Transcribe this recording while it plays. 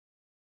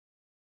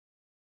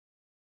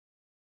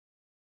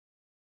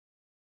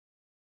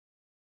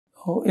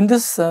In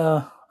this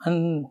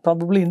and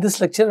probably in this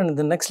lecture and in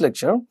the next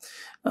lecture,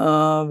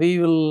 we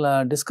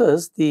will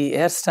discuss the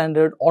air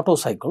standard Otto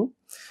cycle,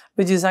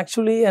 which is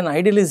actually an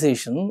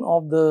idealization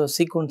of the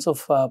sequence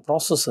of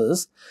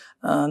processes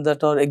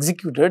that are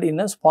executed in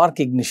a spark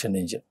ignition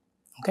engine.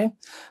 Okay.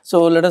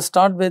 So, let us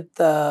start with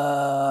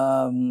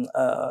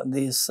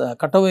this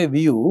cutaway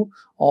view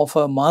of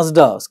a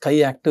Mazda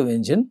Sky Active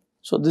engine.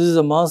 So, this is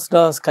a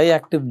Mazda Sky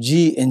Active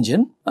G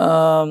engine,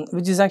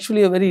 which is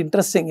actually a very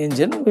interesting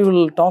engine. We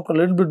will talk a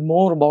little bit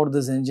more about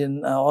this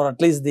engine or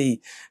at least the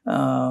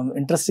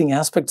interesting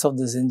aspects of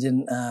this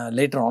engine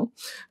later on.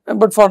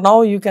 But for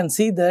now, you can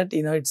see that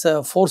it is a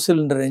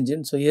 4-cylinder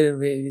engine. So, here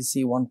we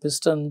see one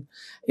piston,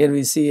 here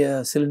we see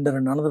a cylinder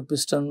and another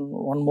piston,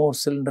 one more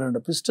cylinder and a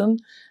piston,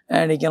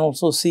 and you can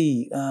also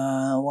see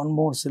one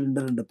more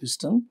cylinder and a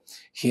piston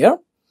here.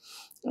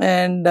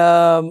 And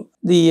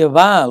the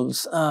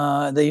valves,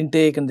 the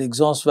intake and the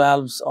exhaust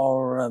valves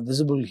are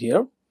visible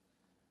here.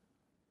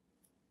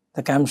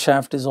 The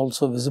camshaft is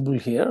also visible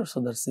here. So,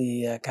 that is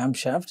the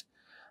camshaft.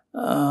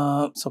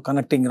 So,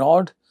 connecting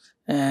rod,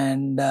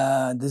 and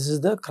this is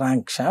the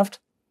crankshaft.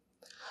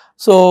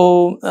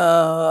 So,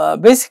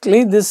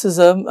 basically this is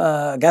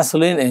a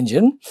gasoline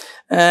engine,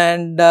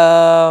 and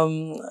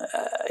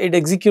it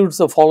executes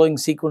the following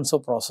sequence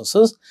of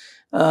processes: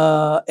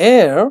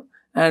 air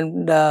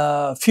and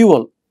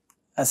fuel,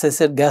 as I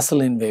said,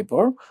 gasoline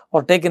vapor,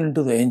 are taken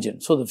into the engine.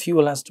 So, the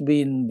fuel has to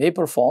be in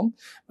vapor form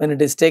when it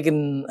is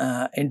taken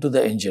into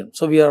the engine.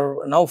 So, we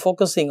are now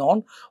focusing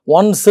on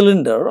one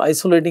cylinder,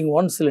 isolating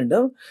one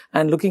cylinder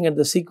and looking at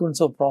the sequence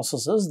of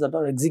processes that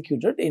are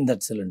executed in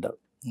that cylinder.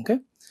 Okay.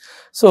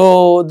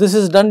 So, this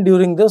is done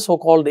during the so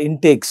called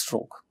intake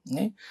stroke.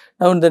 Okay.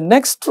 Now, in the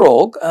next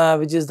stroke,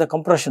 which is the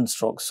compression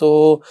stroke.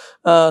 So,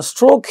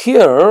 stroke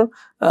here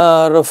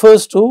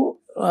refers to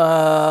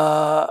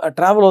a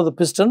travel of the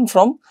piston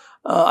from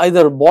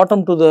either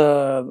bottom to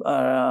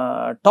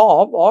the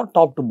top or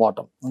top to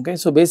bottom. Okay.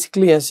 So,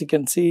 basically as you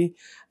can see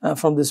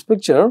from this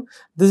picture,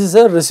 this is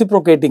a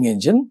reciprocating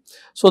engine.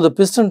 So, the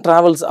piston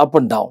travels up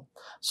and down.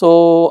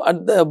 So,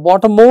 at the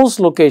bottommost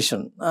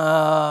location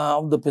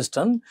of the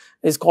piston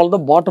is called the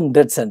bottom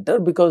dead center,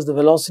 because the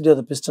velocity of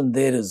the piston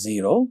there is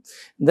 0.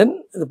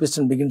 Then the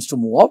piston begins to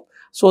move up.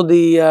 So,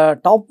 the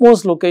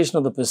topmost location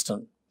of the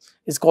piston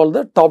is called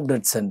the top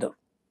dead center.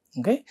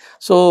 Okay.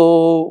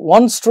 So,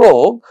 one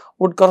stroke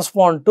would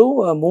correspond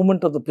to a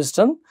movement of the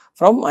piston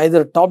from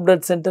either top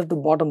dead center to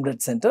bottom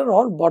dead center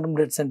or bottom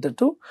dead center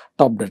to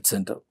top dead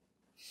center.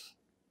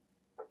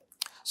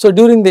 So,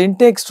 during the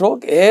intake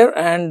stroke, air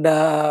and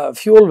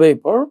fuel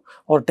vapor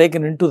are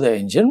taken into the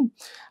engine,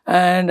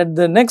 and at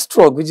the next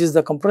stroke, which is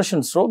the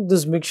compression stroke,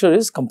 this mixture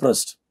is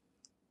compressed.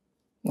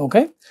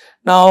 Okay.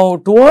 Now,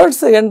 towards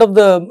the end of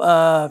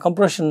the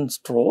compression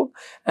stroke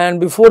and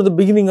before the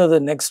beginning of the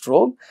next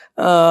stroke,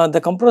 the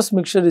compressed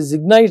mixture is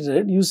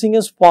ignited using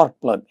a spark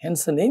plug,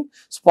 hence the name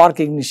spark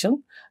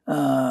ignition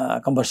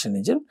combustion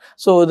engine.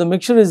 So, the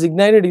mixture is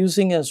ignited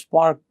using a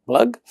spark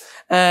plug,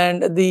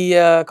 and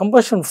the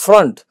combustion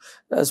front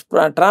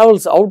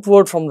travels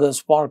outward from the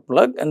spark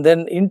plug and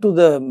then into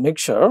the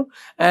mixture,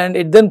 and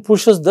it then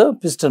pushes the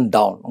piston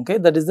down. Okay.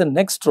 That is the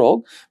next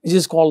stroke, which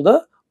is called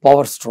the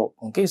power stroke.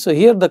 Okay. So,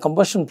 here the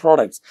combustion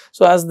products.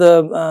 So, as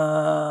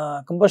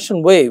the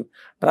combustion wave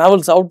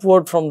travels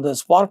outward from the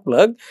spark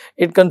plug,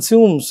 it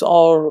consumes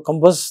or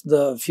combusts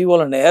the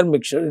fuel and air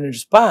mixture in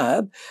its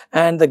path,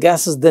 and the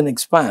gases then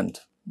expand,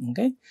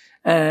 okay,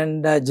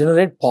 and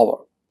generate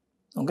power.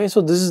 Okay.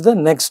 So, this is the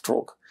next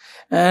stroke.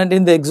 And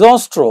in the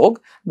exhaust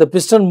stroke, the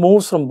piston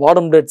moves from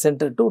bottom dead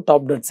center to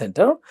top dead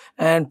center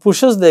and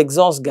pushes the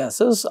exhaust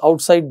gases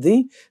outside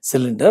the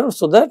cylinder,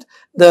 so that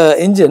the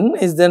engine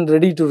is then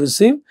ready to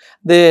receive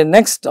the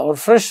next or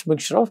fresh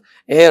mixture of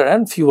air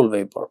and fuel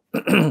vapor.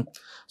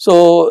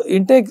 So,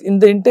 in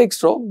the intake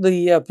stroke,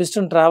 the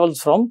piston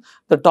travels from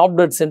the top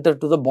dead center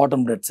to the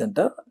bottom dead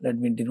center. Let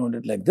me denote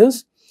it like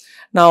this.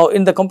 Now,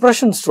 in the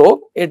compression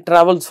stroke, it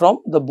travels from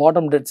the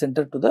bottom dead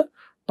center to the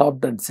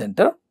top dead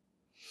center.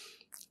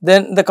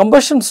 Then the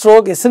combustion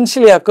stroke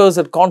essentially occurs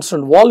at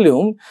constant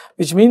volume,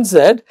 which means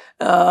that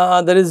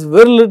there is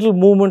very little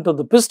movement of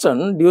the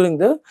piston during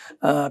the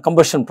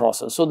combustion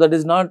process. So, that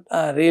is not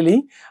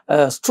really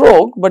a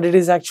stroke, but it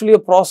is actually a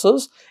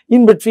process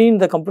in between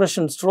the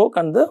compression stroke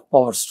and the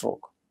power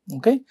stroke.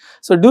 Okay.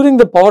 So, during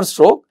the power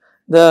stroke,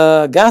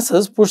 the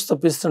gases push the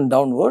piston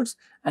downwards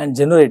and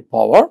generate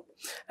power,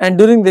 and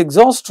during the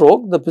exhaust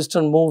stroke, the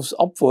piston moves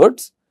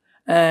upwards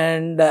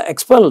and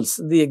expels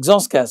the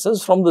exhaust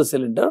gases from the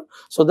cylinder,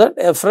 so that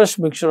a fresh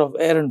mixture of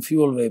air and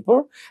fuel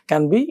vapor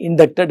can be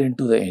inducted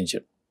into the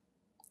engine.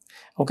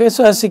 Okay.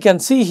 So, as you can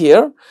see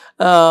here,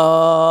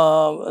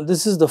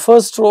 this is the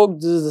first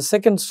stroke, this is the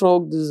second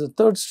stroke, this is the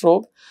third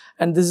stroke,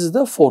 and this is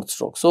the fourth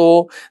stroke.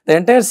 So, the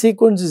entire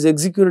sequence is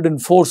executed in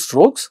 4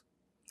 strokes,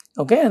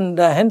 okay, and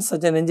hence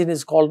such an engine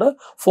is called a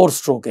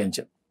 4-stroke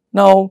engine.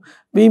 Now,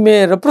 we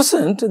may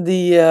represent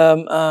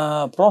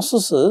the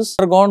processes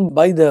undergone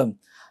by the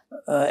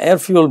air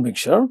fuel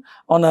mixture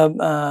on a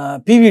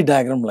PV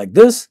diagram like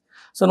this.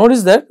 So,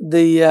 notice that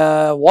the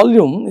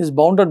volume is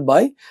bounded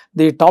by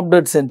the top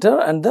dead center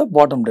and the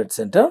bottom dead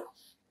center.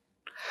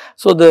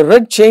 So, the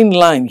red chain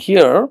line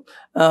here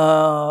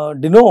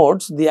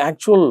denotes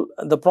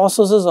the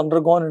processes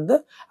undergone in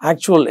the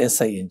actual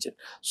SI engine.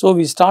 So,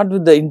 we start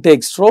with the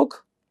intake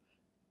stroke,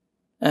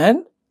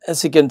 and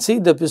as you can see,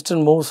 the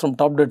piston moves from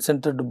top dead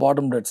center to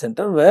bottom dead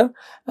center, where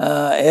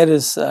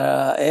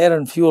air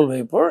and fuel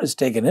vapor is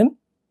taken in.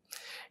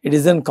 It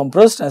is then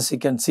compressed, as you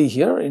can see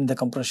here in the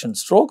compression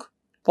stroke.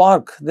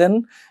 Spark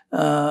then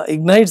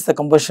ignites the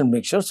combustion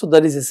mixture. So,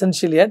 that is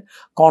essentially at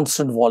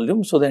constant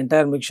volume. So, the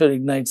entire mixture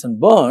ignites and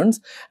burns,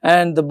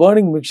 and the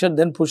burning mixture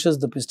then pushes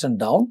the piston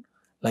down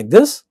like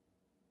this.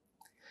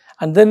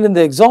 And then in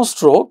the exhaust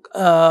stroke,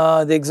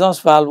 the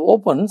exhaust valve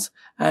opens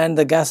and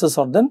the gases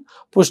are then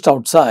pushed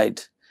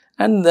outside,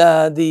 and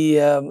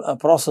the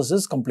process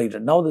is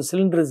completed. Now, the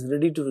cylinder is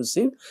ready to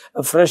receive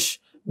a fresh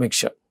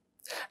mixture.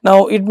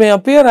 Now, it may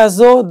appear as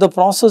though the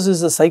process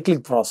is a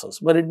cyclic process,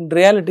 but in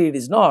reality it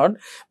is not,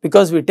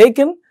 because we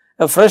taken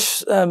a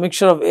fresh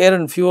mixture of air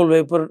and fuel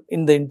vapor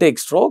in the intake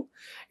stroke.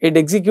 It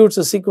executes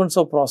a sequence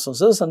of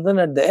processes, and then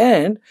at the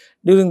end,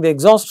 during the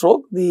exhaust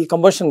stroke, the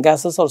combustion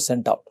gases are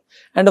sent out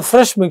and a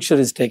fresh mixture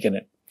is taken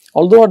in,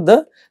 although at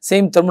the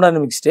same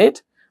thermodynamic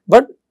state,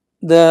 but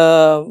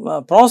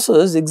the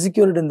process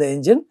executed in the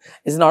engine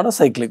is not a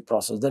cyclic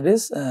process. That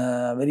is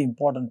very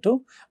important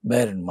to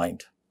bear in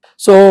mind.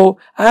 So,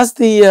 as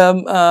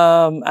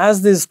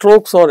the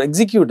strokes are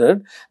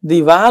executed, the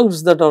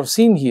valves that are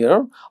seen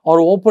here are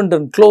opened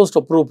and closed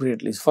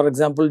appropriately. For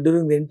example,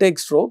 during the intake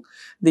stroke,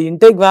 the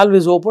intake valve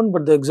is open,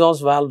 but the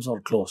exhaust valves are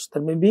closed.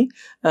 There may be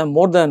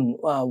more than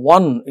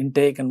one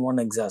intake and one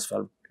exhaust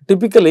valve.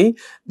 Typically,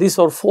 these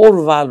are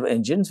 4 valve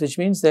engines, which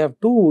means they have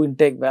 2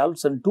 intake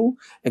valves and 2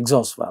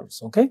 exhaust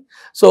valves. Okay.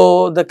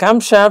 So, the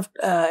camshaft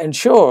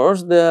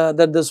ensures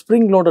that the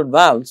spring loaded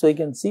valve, so you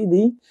can see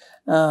the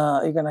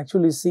you can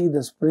actually see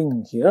the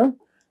spring here.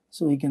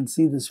 So, you can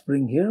see the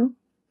spring here.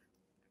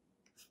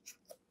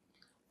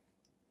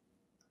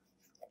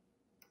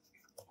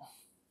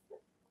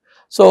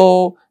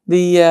 So,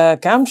 the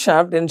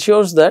camshaft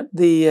ensures that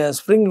the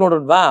spring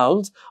loaded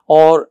valves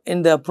are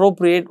in the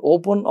appropriate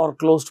open or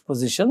closed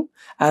position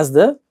as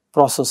the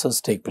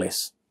processes take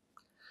place.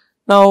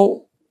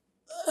 Now,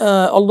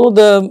 although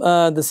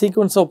the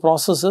sequence of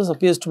processes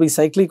appears to be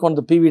cyclic on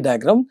the PV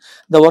diagram,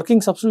 the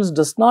working substance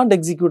does not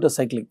execute a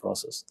cyclic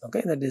process.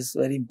 Okay, that is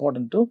very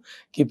important to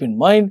keep in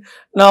mind.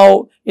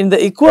 Now, in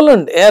the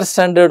equivalent air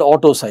standard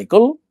Otto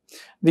cycle,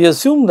 we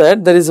assume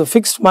that there is a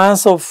fixed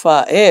mass of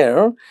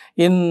air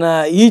in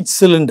each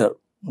cylinder.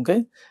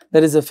 Okay,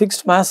 there is a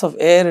fixed mass of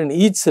air in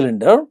each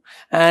cylinder,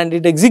 and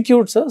it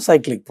executes a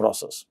cyclic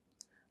process.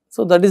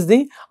 So, that is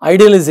the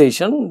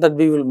idealization that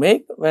we will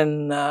make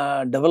when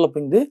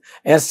developing the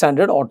air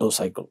standard Otto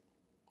cycle.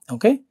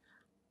 Okay.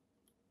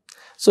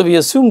 So, we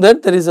assume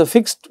that there is a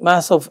fixed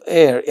mass of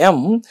air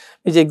M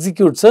which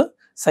executes a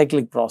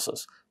cyclic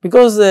process,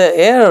 because the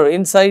air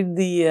inside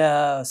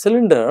the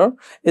cylinder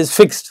is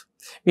fixed.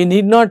 We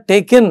need not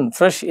take in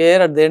fresh air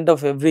at the end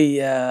of every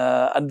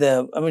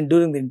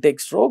during the intake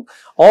stroke,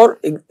 or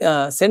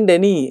send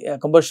any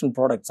combustion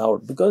products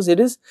out, because it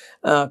is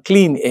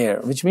clean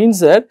air, which means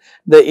that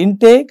the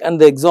intake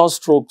and the exhaust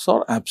strokes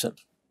are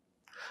absent.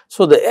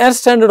 So, the air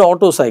standard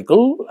Otto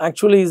cycle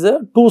actually is a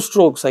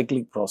 2-stroke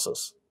cyclic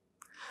process,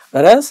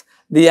 whereas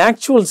the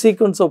actual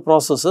sequence of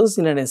processes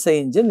in an SI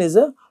engine is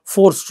a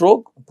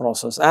 4-stroke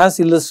process, as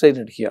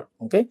illustrated here.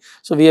 Okay.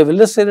 So, we have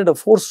illustrated a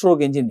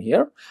 4-stroke engine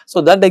here. So,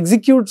 that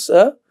executes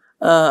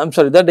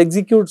that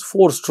executes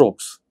 4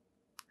 strokes,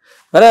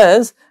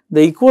 whereas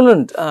the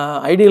equivalent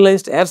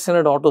idealized air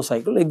standard Otto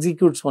cycle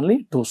executes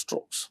only 2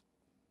 strokes.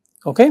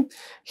 Okay.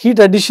 Heat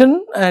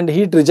addition and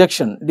heat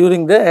rejection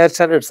during the air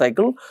standard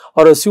cycle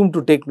are assumed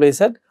to take place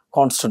at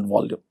constant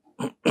volume.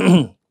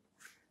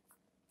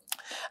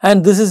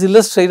 And this is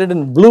illustrated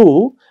in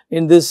blue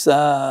in this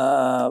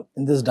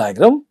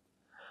diagram.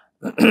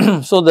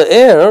 So, the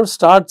air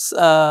starts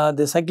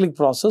the cyclic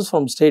process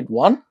from state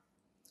 1.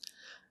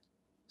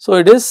 So,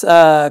 it is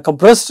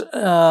compressed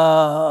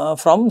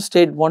from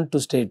state 1 to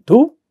state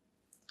 2.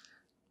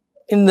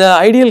 In the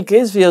ideal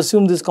case, we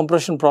assume this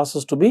compression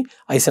process to be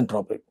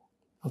isentropic.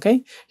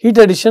 Okay. Heat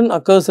addition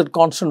occurs at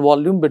constant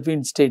volume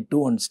between state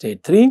 2 and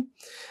state 3.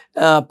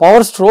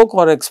 Power stroke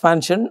or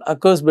expansion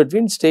occurs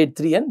between state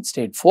 3 and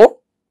state 4.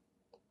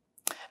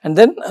 And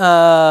then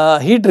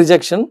heat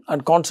rejection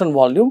at constant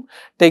volume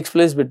takes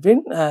place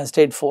between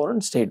state 4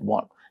 and state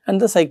 1, and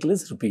the cycle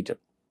is repeated.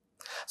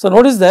 So,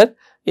 notice that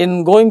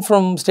in going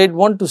from state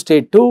 1 to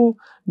state 2,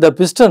 the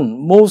piston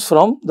moves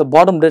from the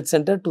bottom dead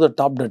center to the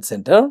top dead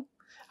center,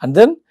 and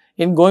then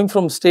in going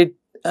from state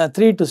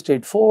 3 to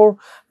state 4,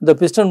 the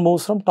piston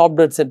moves from top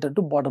dead center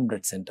to bottom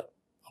dead center.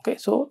 Okay.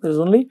 So, there is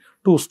only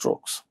 2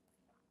 strokes.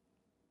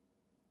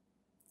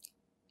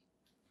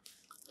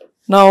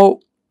 Now,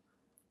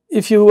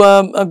 if you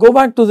go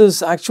back to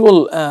this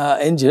actual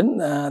engine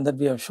that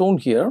we have shown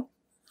here,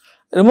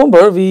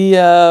 remember we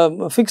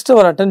fixed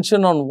our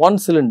attention on one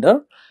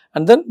cylinder,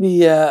 and then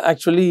we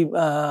actually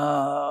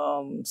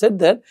said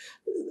that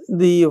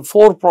the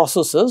 4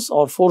 processes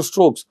or 4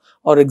 strokes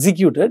are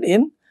executed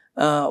in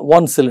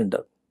one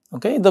cylinder.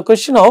 Okay. The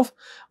question of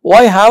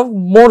why have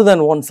more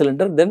than one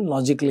cylinder then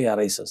logically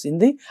arises in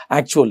the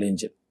actual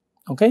engine.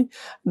 Okay.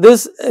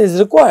 This is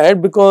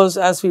required because,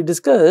 as we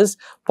discussed,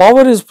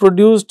 power is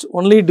produced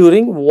only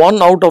during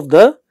one out of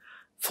the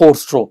 4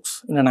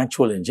 strokes in an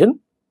actual engine,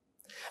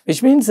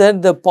 which means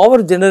that the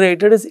power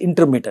generated is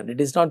intermittent, it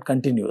is not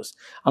continuous.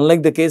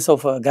 Unlike the case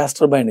of a gas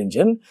turbine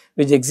engine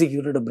which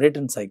executed a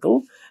Brayton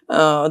cycle,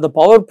 the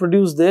power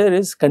produced there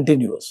is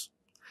continuous,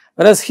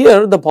 whereas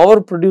here the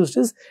power produced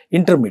is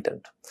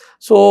intermittent.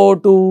 So,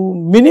 to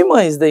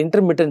minimize the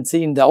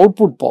intermittency in the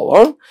output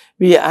power,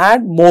 we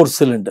add more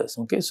cylinders.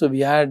 Okay. So,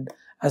 we add,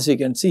 as you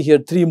can see here,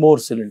 3 more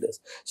cylinders.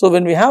 So,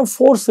 when we have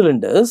 4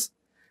 cylinders,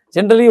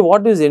 generally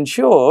what is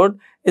ensured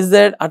is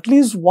that at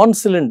least one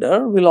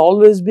cylinder will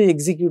always be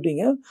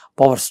executing a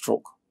power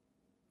stroke,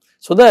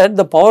 so that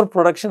the power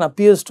production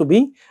appears to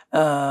be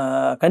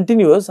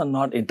continuous and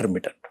not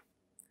intermittent.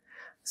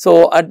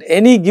 So, at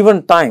any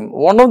given time,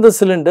 one of the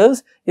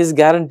cylinders is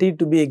guaranteed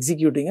to be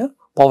executing a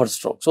power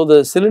stroke. So,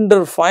 the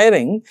cylinder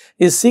firing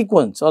is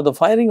sequenced, or the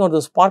firing of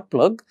the spark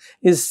plug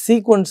is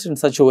sequenced in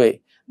such a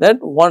way that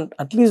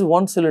at least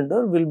one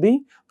cylinder will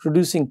be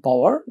producing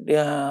power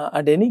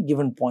at any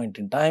given point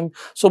in time.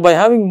 So, by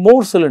having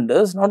more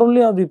cylinders, not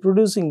only are we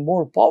producing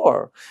more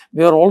power,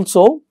 we are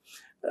also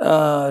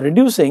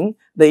reducing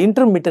the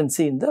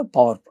intermittency in the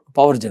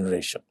power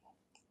generation.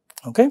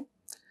 Okay.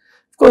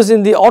 Of course,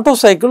 in the Otto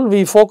cycle,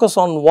 we focus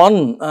on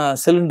one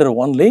cylinder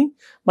only.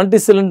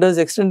 Multi-cylinders,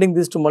 extending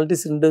this to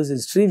multi-cylinders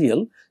is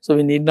trivial. So,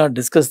 we need not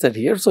discuss that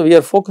here. So, we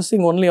are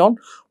focusing only on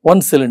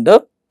one cylinder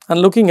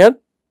and looking at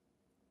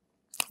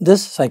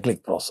this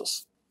cyclic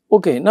process.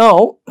 Okay,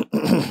 now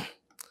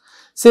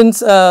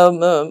since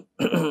a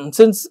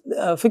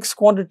fixed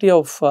quantity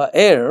of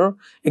air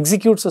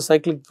executes a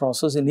cyclic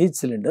process in each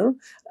cylinder,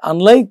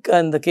 unlike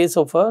in the case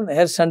of an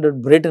air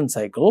standard Brayton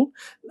cycle,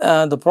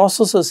 the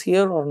processes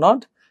here are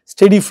not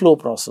steady flow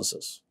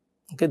processes.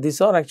 Okay,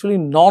 these are actually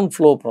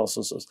non-flow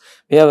processes.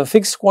 We have a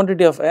fixed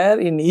quantity of air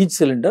in each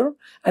cylinder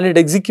and it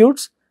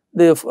executes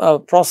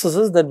the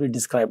processes that we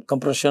described: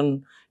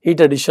 compression, heat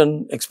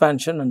addition,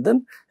 expansion, and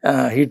then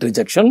heat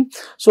rejection.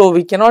 So,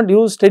 we cannot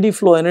use steady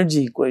flow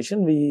energy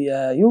equation, we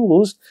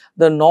use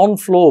the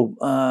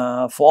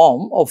non-flow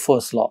form of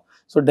first law.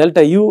 So,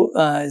 delta U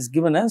is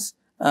given as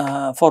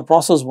for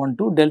process 1,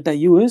 2, delta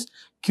U is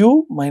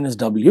Q minus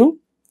W,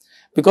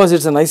 because it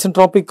is an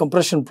isentropic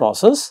compression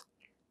process.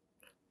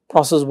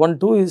 Process 1,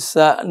 2 is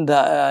in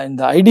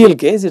the ideal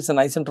case, it is an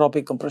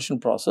isentropic compression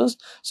process.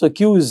 So,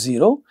 Q is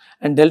 0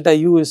 and delta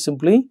U is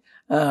simply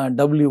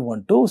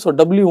W12. So,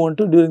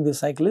 W12 during the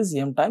cycle is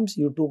m times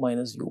U2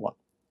 minus U1.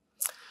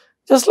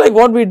 Just like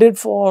what we did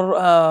for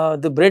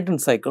the Brayton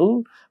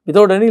cycle,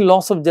 without any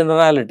loss of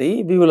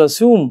generality, we will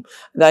assume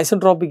the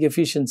isentropic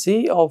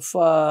efficiency of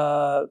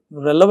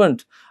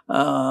relevant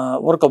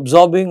work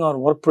absorbing or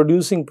work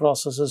producing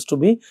processes to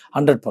be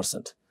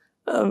 100%.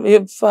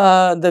 If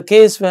the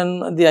case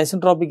when the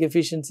isentropic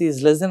efficiency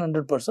is less than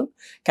 100%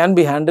 can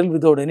be handled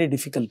without any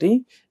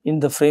difficulty in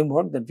the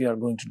framework that we are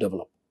going to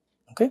develop.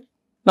 Okay.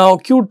 Now,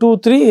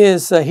 Q23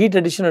 is heat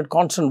addition at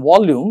constant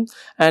volume,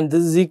 and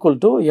this is equal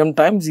to m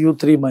times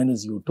U3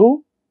 minus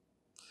U2.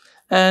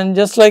 And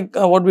just like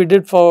what we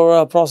did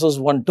for process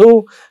 1,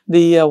 2,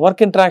 the work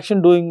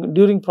interaction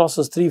during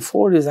process 3,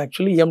 4 is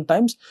actually m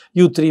times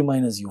U3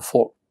 minus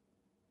U4.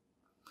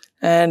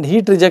 And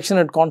heat rejection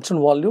at constant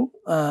volume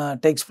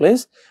takes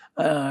place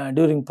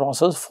during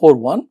process 4,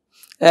 1,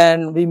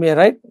 and we may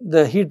write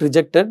the heat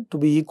rejected to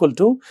be equal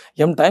to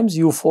m times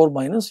U4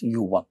 minus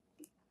U1.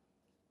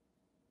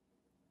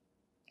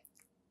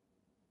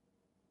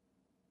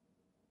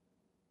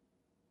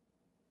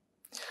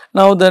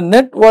 Now, the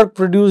net work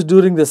produced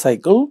during the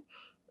cycle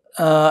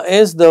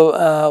is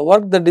the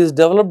work that is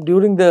developed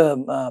during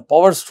the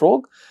power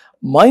stroke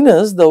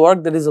minus the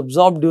work that is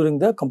absorbed during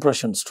the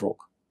compression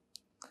stroke.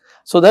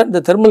 So, that the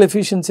thermal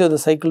efficiency of the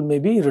cycle may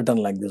be written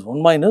like this: 1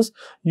 minus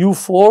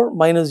U4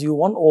 minus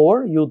U1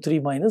 over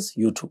U3 minus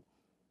U2.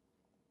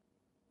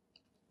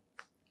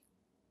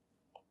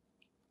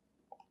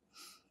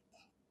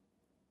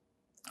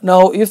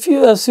 Now, if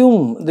you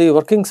assume the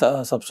working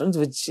substance,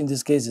 which in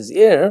this case is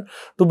air,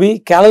 to be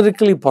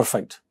calorically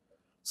perfect,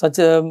 such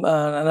an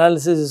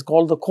analysis is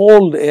called the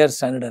cold air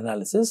standard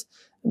analysis,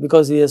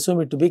 because we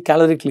assume it to be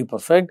calorically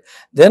perfect,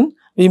 then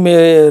we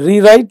may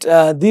rewrite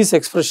these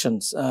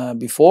expressions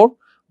before,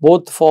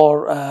 both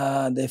for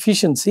the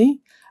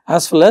efficiency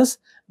as well as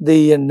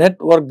the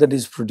net work that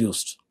is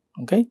produced.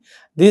 Okay.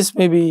 This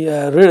may be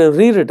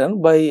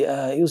rewritten by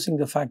using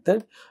the fact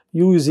that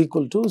U is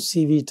equal to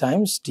CV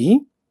times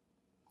T.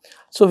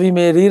 So, we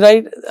may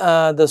rewrite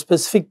the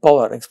specific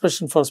power,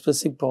 expression for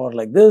specific power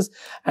like this,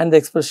 and the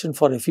expression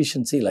for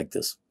efficiency like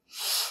this.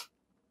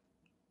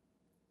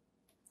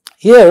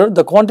 Here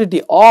the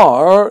quantity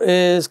R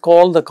is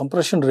called the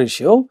compression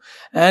ratio,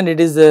 and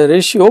it is the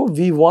ratio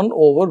V1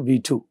 over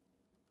V2.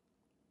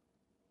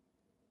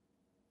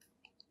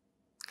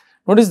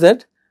 Notice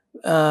that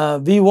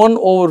V1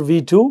 over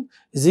V2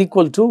 is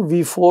equal to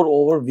V4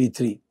 over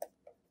V3.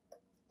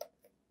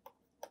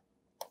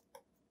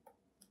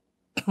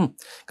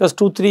 Because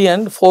 2, 3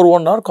 and 4,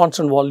 1 are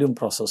constant volume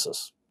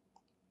processes.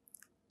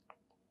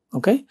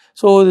 Okay.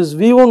 So, this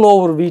V1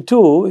 over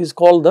V2 is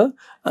called the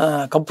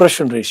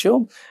compression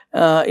ratio.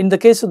 In the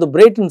case of the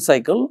Brayton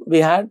cycle, we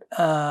had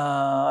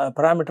a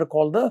parameter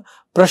called the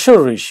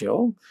pressure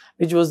ratio,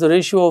 which was the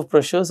ratio of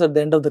pressures at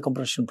the end of the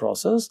compression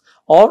process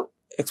or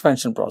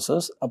expansion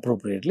process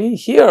appropriately.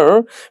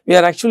 Here, we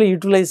are actually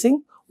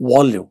utilizing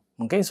volume.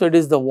 Okay. So, it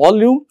is the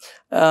volume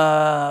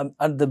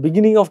at the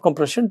beginning of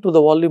compression to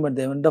the volume at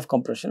the end of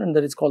compression, and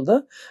that is called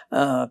the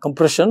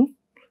compression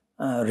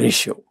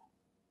ratio.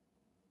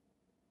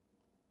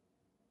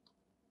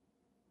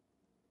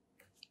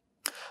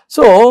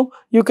 So,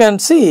 you can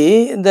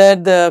see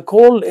that the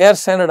cold air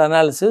standard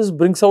analysis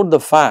brings out the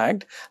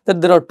fact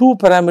that there are two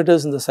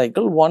parameters in the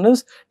cycle. One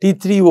is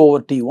T3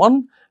 over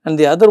T1 and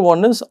the other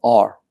one is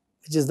R,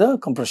 which is the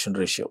compression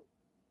ratio.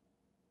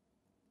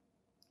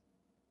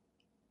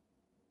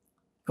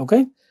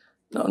 Okay.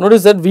 Now,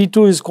 notice that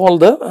V2 is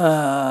called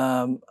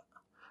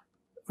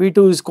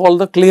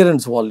the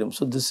clearance volume.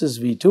 So, this is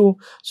V2.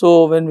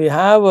 So, when we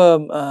have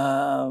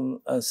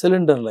a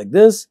cylinder like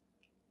this,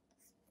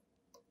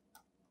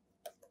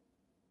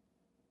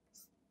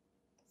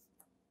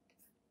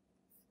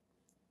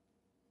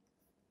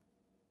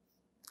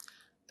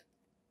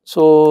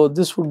 so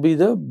this would be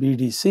the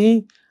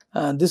BDC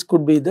and this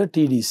could be the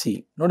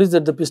TDC. Notice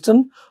that the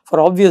piston, for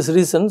obvious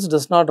reasons,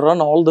 does not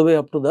run all the way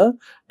up to the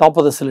top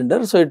of the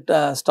cylinder. So,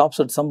 it stops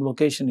at some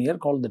location here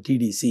called the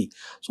TDC.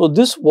 So,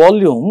 this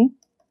volume,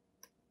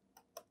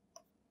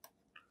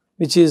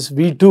 which is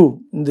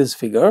V2 in this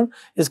figure,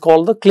 is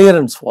called the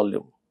clearance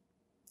volume.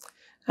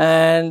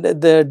 And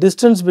the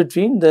distance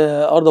between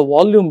the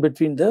volume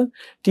between the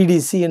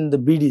TDC and the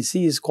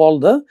BDC is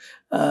called the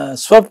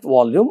swept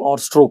volume or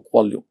stroke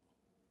volume.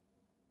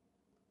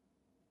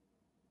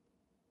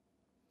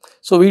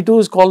 So, V2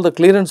 is called the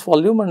clearance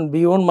volume and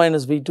V1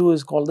 minus V2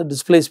 is called the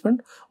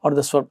displacement or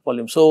the swept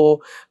volume.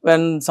 So,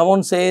 when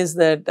someone says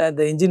that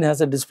the engine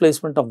has a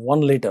displacement of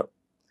 1 liter,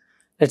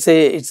 let us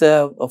say it is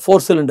a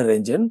 4-cylinder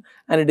engine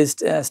and it is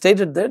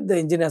stated that the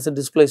engine has a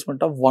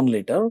displacement of 1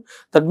 liter.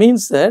 That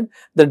means that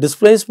the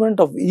displacement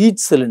of each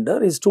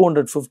cylinder is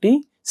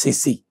 250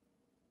 cc.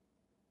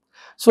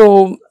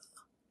 So,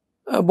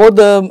 both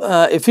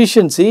the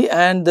efficiency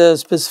and the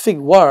specific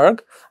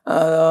work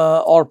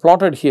are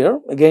plotted here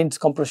against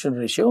compression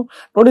ratio.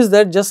 Notice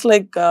that just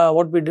like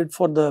what we did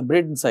for the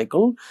Brayton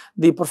cycle,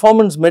 the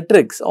performance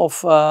metrics of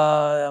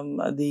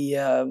the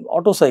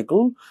Otto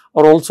cycle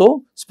are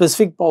also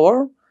specific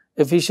power,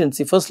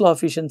 efficiency, first law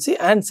efficiency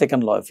and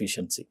second law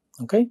efficiency.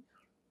 Okay.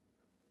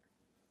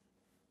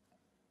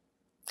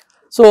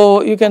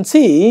 So, you can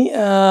see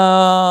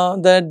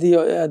that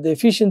the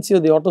efficiency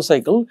of the Otto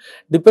cycle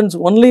depends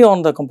only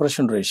on the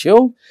compression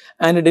ratio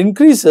and it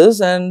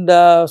increases and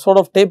sort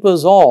of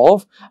tapers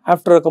off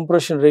after a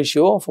compression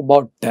ratio of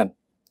about 10.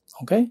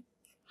 Okay.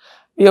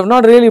 We have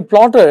not really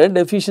plotted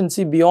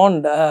efficiency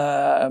beyond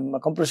a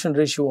compression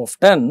ratio of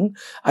 10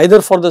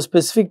 either for the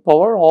specific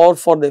power or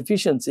for the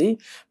efficiency,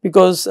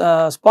 because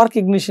spark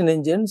ignition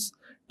engines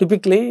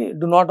typically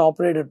do not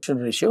operate at a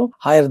ratio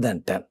higher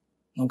than 10.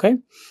 Okay.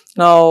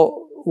 Now,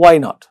 why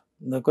not?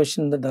 The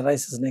question that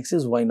arises next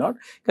is why not?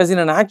 Because in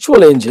an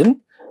actual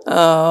engine,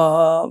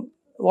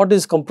 what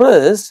is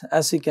compressed,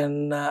 as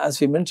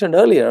we mentioned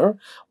earlier,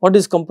 what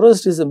is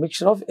compressed is a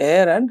mixture of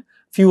air and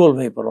fuel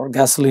vapor or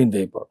gasoline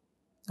vapor.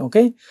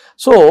 Okay.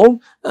 So,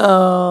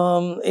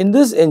 in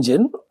this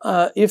engine,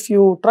 if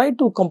you try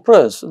to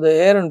compress the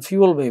air and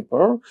fuel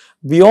vapor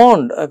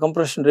beyond a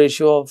compression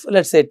ratio of, let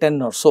us say,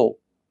 10 or so,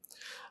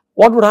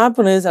 what would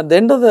happen is at the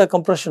end of the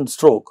compression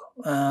stroke,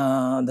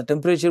 the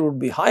temperature would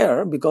be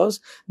higher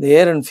because the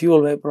air and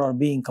fuel vapor are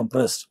being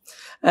compressed.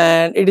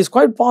 And it is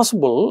quite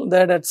possible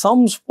that at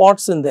some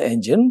spots in the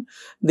engine,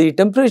 the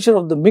temperature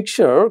of the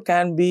mixture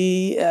can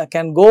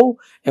go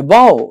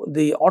above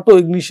the auto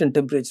ignition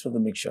temperature of the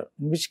mixture,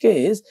 in which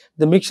case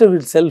the mixture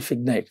will self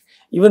ignite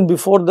even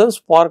before the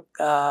spark,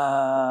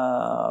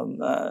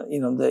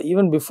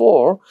 even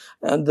before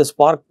the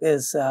spark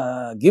is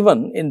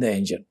given in the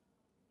engine.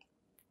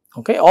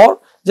 Okay, or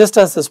just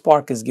as the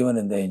spark is given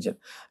in the engine.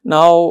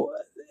 Now,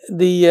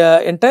 the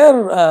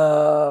entire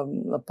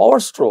power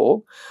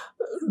stroke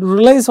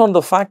relies on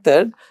the fact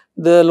that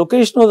the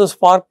location of the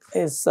spark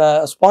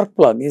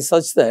plug is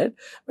such that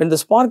when the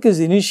spark is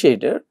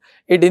initiated,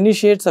 it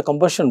initiates a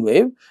combustion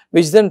wave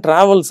which then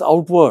travels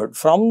outward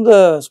from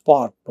the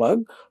spark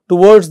plug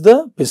towards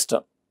the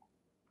piston.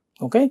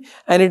 Okay,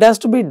 and it has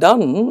to be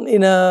done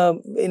in a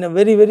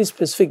very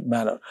specific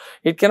manner.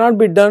 It cannot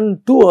be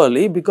done too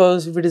early,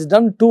 because if it is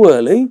done too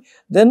early,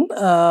 then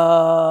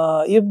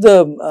if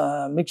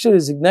the mixture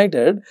is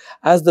ignited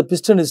as the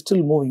piston is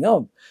still moving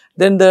up,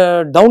 then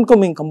the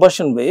downcoming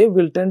combustion wave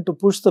will tend to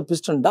push the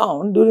piston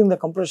down during the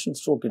compression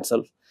stroke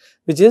itself,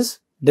 which is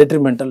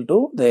detrimental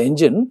to the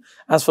engine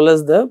as well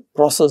as the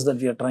process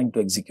that we are trying to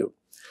execute.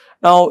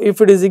 Now,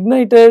 if it is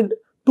ignited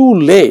too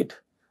late,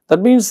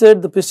 That means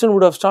that the piston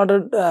would have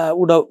started,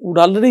 would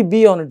already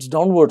be on its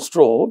downward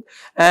stroke,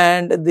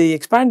 and the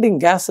expanding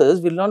gases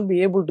will not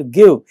be able to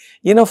give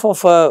enough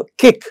of a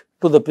kick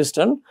to the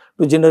piston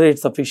to generate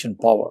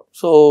sufficient power.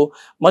 So,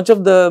 much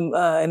of the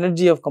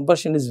energy of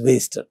combustion is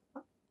wasted.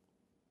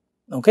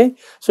 Okay.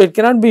 So, it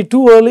cannot be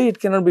too early, it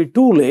cannot be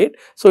too late.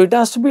 So, it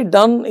has to be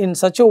done in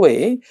such a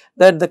way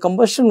that the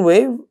combustion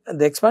wave,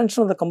 the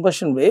expansion of the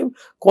combustion wave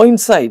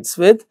coincides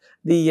with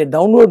the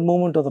downward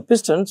movement of the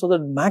piston, so that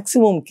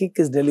maximum kick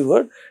is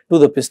delivered to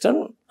the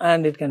piston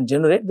and it can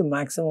generate the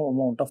maximum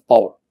amount of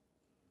power.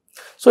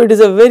 So, it is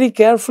a very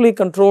carefully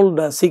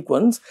controlled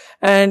sequence,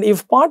 and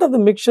if part of the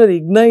mixture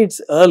ignites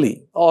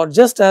early or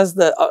just as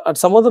the at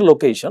some other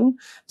location,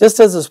 just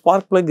as the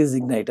spark plug is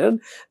ignited,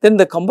 then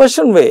the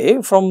combustion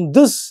wave from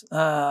this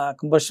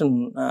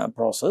combustion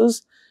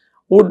process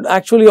would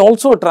actually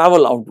also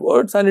travel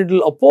outwards, and it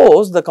will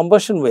oppose the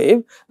combustion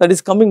wave that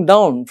is coming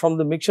down from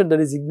the mixture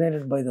that is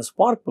ignited by the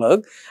spark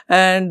plug,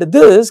 and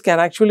this can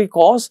actually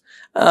cause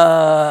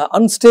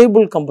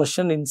unstable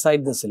combustion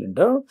inside the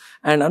cylinder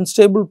and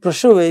unstable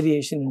pressure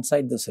variation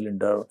inside the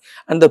cylinder,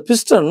 and the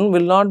piston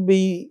will not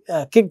be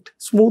kicked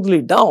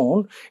smoothly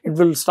down. It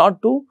will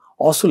start to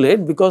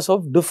oscillate because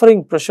of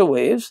differing pressure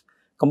waves,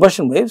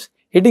 combustion waves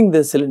hitting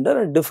the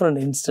cylinder at different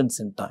instants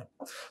in time.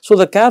 So,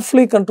 the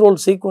carefully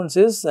controlled sequence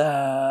is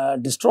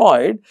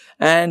destroyed,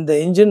 and the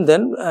engine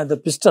then the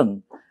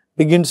piston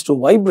begins to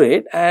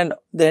vibrate, and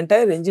the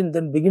entire engine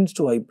then begins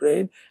to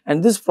vibrate,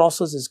 and this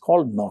process is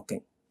called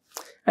knocking.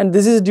 And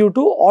this is due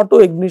to auto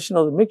ignition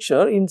of the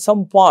mixture in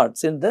some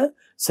parts in the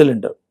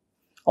cylinder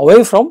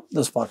away from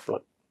the spark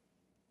plug.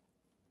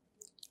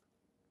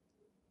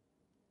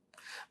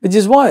 Which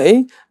is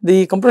why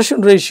the compression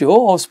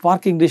ratio of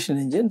spark ignition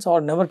engines are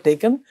never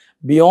taken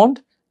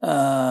beyond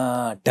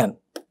 10.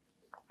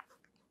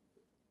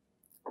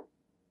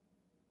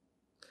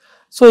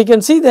 So, you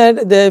can see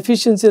that the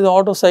efficiency of the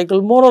Otto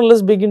cycle more or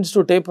less begins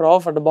to taper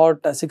off at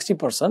about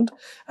 60%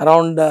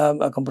 around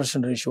a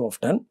compression ratio of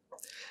 10.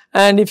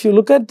 And if you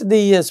look at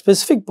the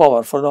specific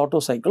power for the Otto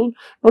cycle,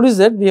 notice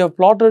that we have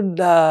plotted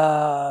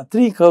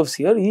 3 curves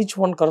here, each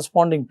one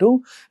corresponding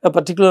to a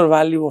particular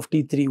value of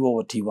T3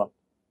 over T1.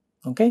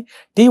 Okay.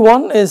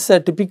 T1 is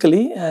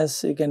typically,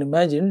 as you can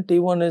imagine,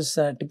 T1 is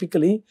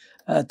typically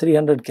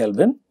 300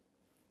 Kelvin,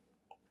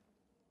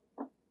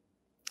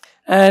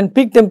 and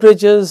peak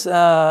temperatures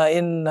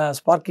in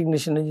spark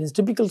ignition engines,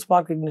 typical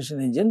spark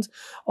ignition engines,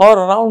 are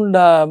around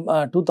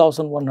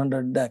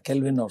 2100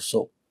 Kelvin or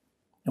so.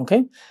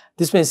 Okay.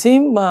 This may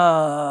seem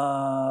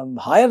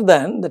higher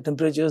than the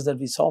temperatures that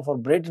we saw for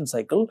Brayton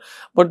cycle,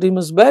 but you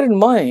must bear in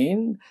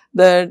mind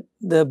that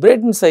the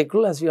Brayton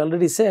cycle, as we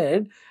already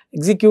said,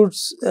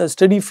 executes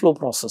steady flow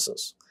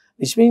processes,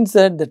 which means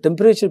that the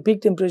temperature,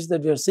 peak temperature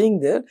that we are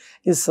seeing there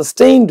is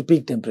sustained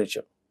peak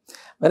temperature.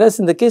 Whereas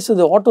in the case of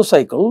the Otto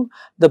cycle,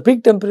 the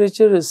peak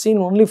temperature is seen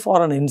only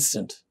for an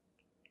instant,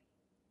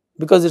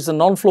 because it is a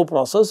non-flow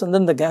process, and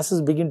then the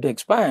gases begin to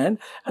expand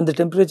and the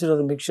temperature of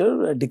the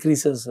mixture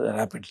decreases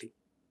rapidly.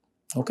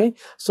 Okay.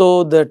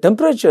 So, the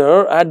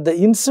temperature at the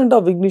instant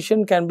of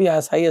ignition can be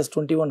as high as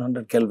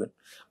 2100 Kelvin,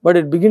 but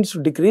it begins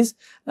to decrease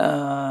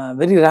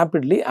very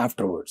rapidly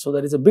afterwards. So,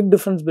 there is a big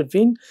difference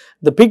between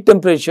the peak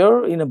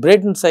temperature in a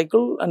Brayton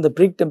cycle and the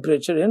peak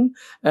temperature in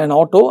an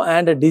Otto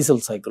and a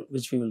diesel cycle,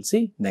 which we will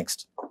see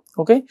next.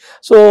 Okay.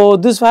 So,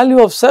 this value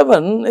of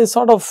 7 is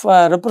sort of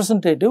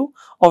representative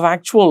of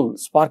actual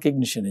spark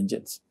ignition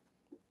engines.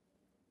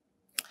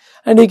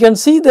 And you can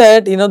see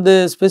that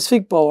the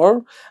specific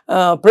power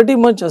pretty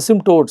much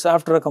asymptotes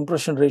after a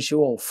compression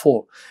ratio of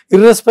 4,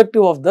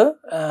 irrespective of the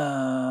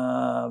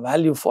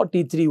value for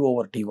T3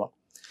 over T1.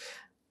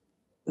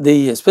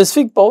 The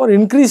specific power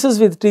increases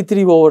with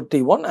T3 over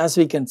T1, as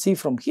we can see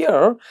from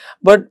here,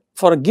 but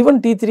for a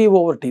given T3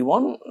 over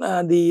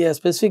T1, the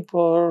specific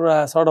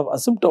power sort of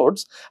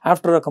asymptotes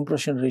after a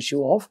compression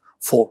ratio of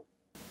 4.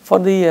 For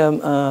the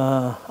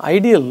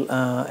ideal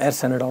air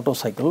standard Otto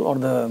cycle, or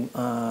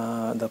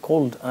the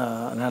cold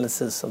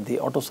analysis of the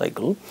Otto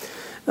cycle,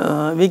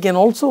 we can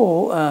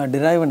also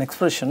derive an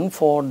expression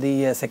for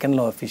the second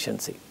law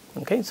efficiency.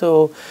 Okay.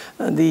 So,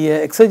 the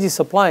exergy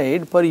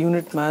supplied per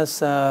unit mass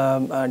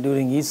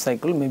during each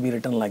cycle may be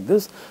written like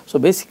this. So,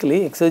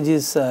 basically exergy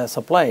is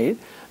supplied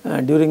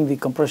during the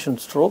compression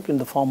stroke in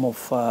the form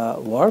of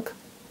work,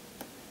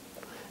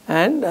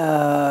 and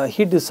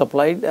heat is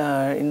supplied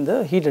in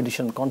the heat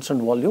addition,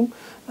 constant volume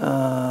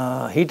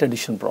heat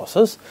addition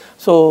process.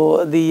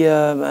 So, the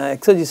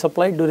exergy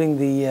supplied during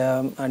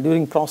the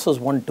during process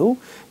 1-2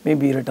 may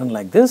be written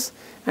like this,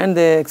 and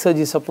the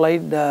exergy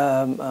supplied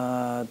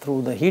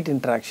through the heat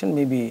interaction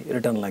may be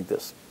written like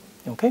this.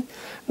 Okay.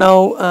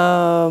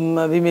 Now,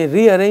 we may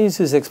rearrange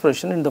this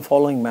expression in the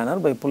following manner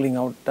by pulling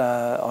out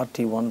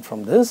RT1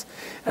 from this,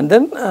 and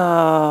then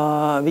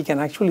we can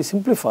actually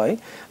simplify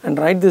and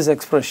write this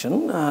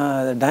expression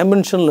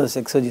dimensionless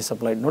exergy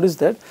supplied. Notice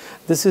that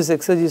this is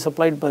exergy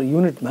supplied per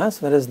unit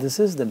mass, whereas this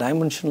is the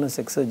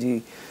dimensionless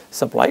exergy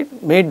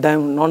supplied, made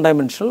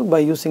non-dimensional by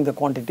using the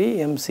quantity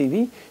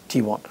mCv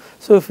T1.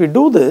 So, if we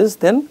do this,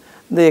 then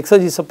the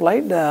exergy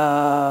supplied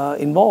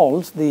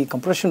involves the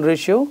compression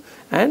ratio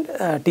and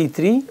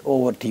T3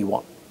 over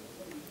T1.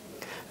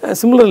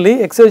 Similarly,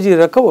 exergy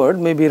recovered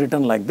may be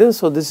written like this.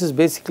 So, this is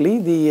basically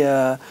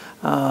the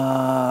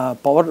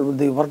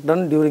the work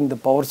done during the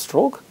power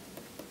stroke,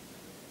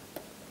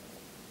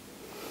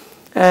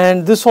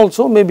 and this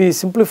also may be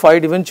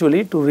simplified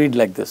eventually to read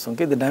like this.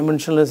 Okay, the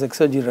dimensionless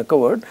exergy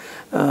recovered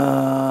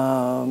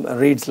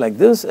reads like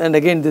this, and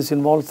again this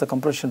involves the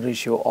compression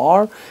ratio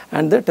R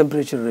and the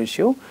temperature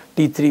ratio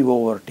T3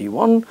 over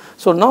T1.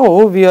 So,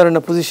 now we are in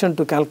a position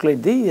to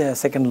calculate the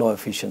second law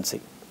efficiency.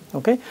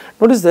 Okay.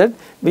 Notice that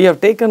we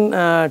have taken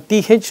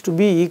TH to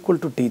be equal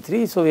to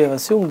T3. So, we have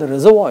assumed the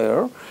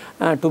reservoir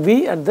to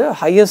be at the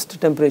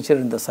highest temperature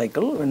in the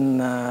cycle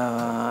when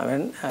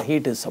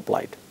heat is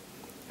supplied.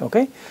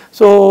 Okay.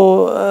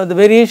 So, the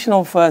variation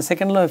of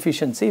second law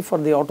efficiency for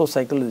the Otto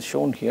cycle is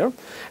shown here.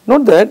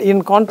 Note that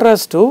in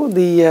contrast to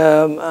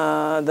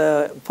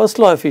the first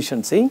law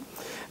efficiency,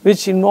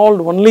 which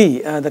involved only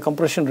the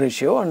compression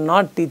ratio and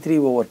not T3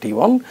 over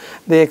T1,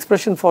 the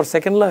expression for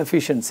second law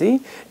efficiency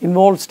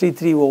involves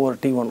T3 over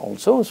T1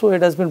 also. So,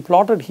 it has been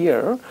plotted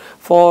here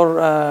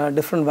for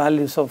different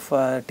values of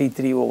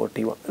T3 over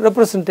T1,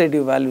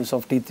 representative values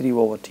of T3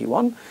 over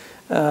T1,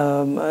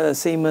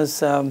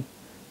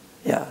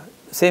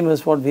 same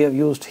as what we have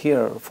used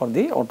here for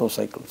the Otto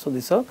cycle. So,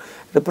 these are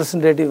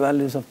representative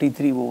values of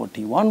T3 over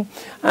T1,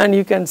 and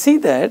you can see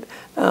that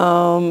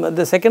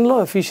the second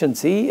law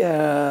efficiency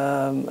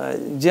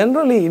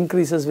generally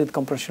increases with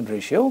compression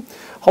ratio.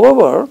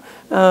 However,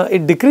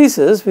 it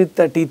decreases with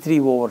the T3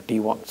 over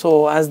T1.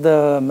 So, as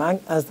the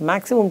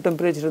maximum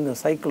temperature in the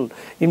cycle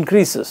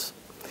increases,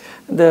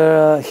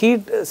 the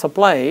heat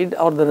supplied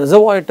or the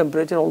reservoir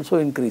temperature also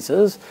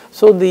increases.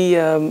 So, the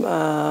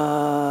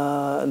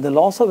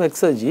loss of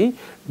exergy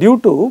due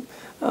to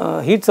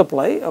heat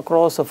supply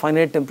across a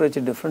finite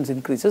temperature difference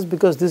increases,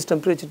 because this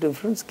temperature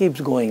difference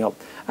keeps going up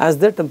as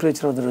the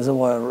temperature of the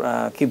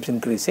reservoir keeps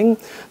increasing.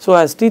 So,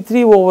 as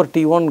T3 over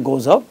T1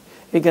 goes up,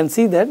 you can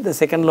see that the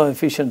second law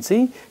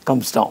efficiency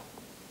comes down,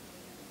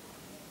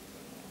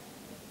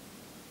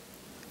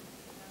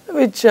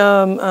 which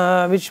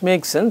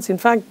makes sense. In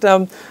fact,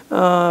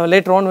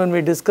 later on when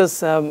we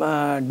discuss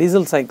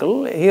diesel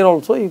cycle, here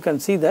also you can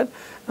see that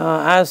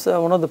as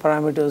one of the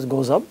parameters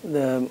goes up,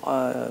 the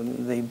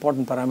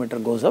important parameter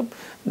goes up,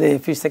 the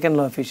second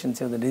law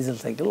efficiency of the diesel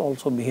cycle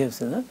also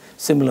behaves in a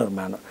similar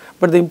manner.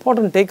 But the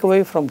important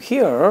takeaway from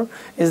here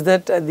is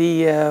that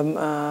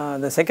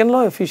the second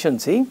law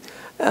efficiency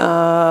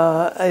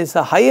is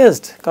the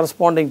highest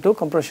corresponding to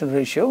compression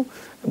ratio,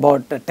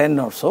 about 10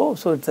 or so.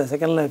 So, its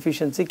second law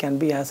efficiency can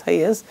be as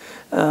high as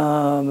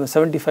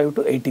 75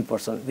 to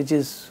 80%, which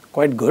is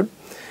quite good,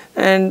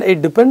 and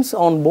it depends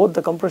on both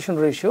the compression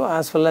ratio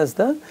as well as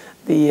the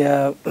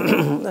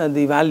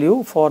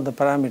value for the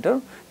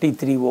parameter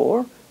T3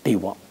 over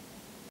T1.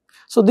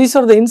 So, these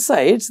are the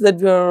insights that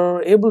we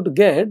are able to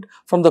get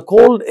from the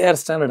cold air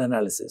standard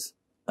analysis.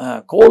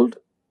 Cold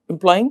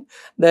implying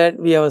that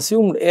we have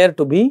assumed air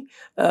to be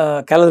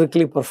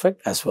calorically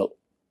perfect as well.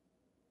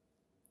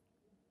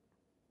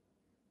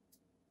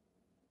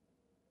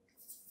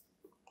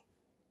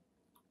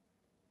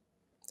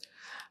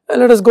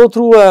 Let us go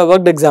through a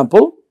worked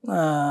example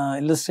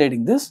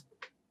illustrating this.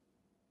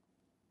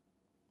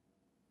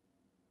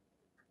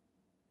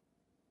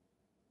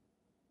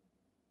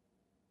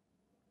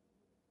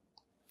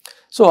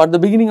 So, at the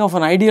beginning of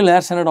an ideal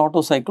air standard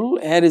Otto cycle,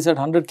 air is at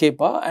 100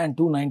 kPa and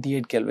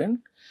 298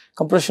 Kelvin.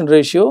 Compression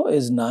ratio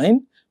is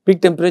 9,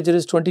 peak temperature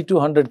is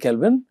 2200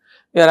 Kelvin.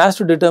 We are asked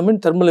to determine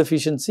thermal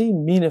efficiency,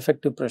 mean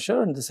effective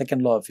pressure, and the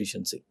second law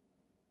efficiency.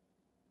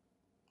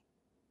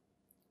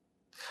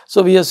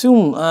 So, we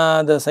assume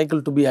the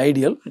cycle to be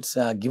ideal. It is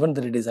given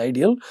that it is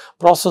ideal.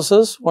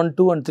 Processes 1,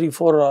 2 and 3,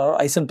 4 are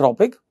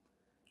isentropic,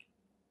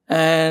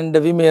 and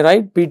we may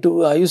write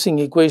P2 using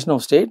equation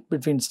of state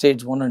between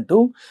states 1 and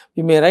 2.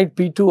 We may write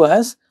P2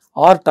 as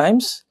R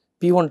times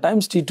P1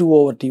 times T2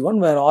 over T1,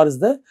 where R is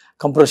the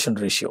compression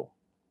ratio.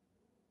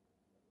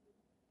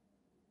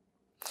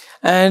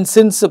 And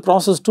since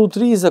process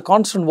 2-3 is a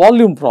constant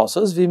volume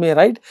process, we may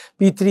write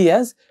P3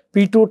 as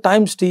P2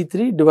 times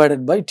T3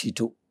 divided by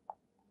T2.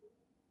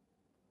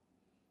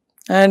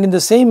 And in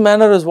the same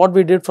manner as what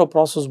we did for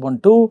process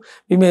 1-2,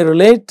 we may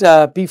relate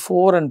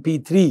P4 and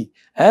P3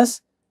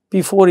 as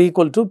P4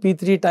 equal to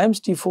P3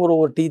 times T4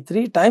 over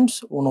T3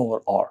 times 1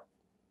 over R.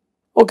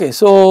 Okay,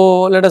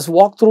 so let us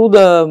walk through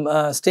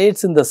the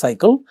states in the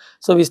cycle.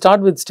 So, we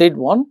start with state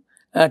 1,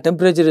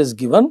 temperature is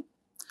given.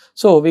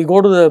 So, we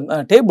go to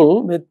the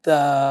table with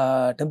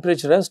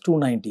temperature as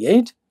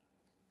 298.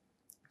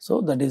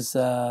 So, that is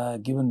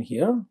given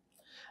here,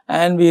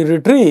 and we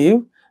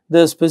retrieve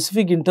the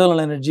specific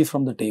internal energy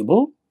from the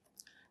table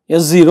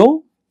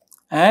S0,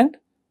 and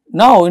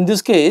now in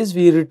this case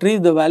we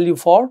retrieve the value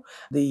for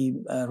the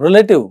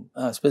relative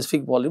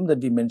specific volume that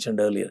we mentioned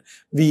earlier,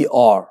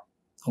 VR,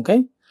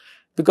 okay,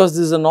 because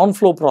this is a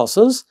non-flow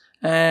process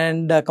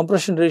and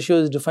compression ratio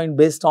is defined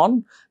based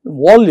on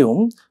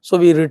volume. So,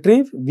 we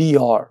retrieve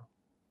VR.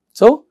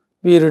 So,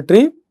 we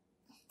retrieve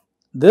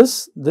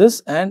this,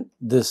 this and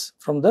this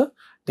from the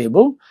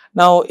table.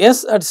 Now,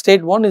 S at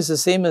state 1 is the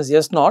same as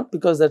S naught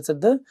because that is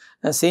at the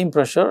same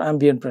pressure,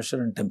 ambient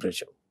pressure and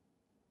temperature.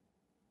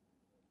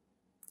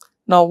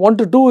 Now, 1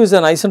 to 2 is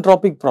an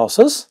isentropic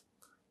process,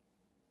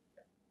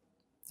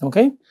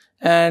 okay,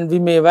 and we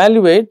may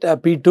evaluate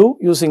P2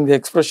 using the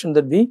expression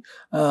that we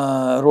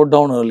wrote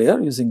down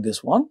earlier using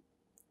this one.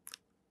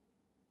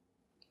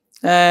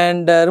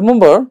 And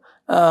remember,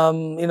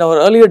 in our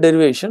earlier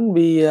derivation,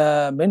 we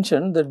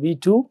mentioned that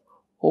V2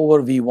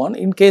 over V1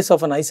 in case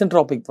of an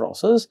isentropic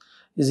process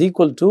is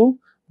equal to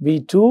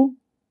V2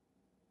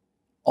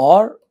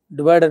 R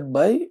divided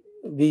by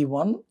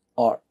V1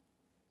 R.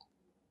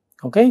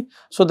 Okay.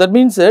 So, that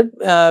means that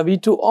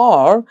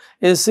V2R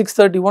is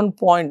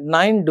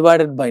 631.9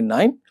 divided by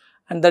 9,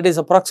 and that is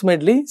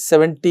approximately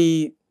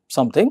 70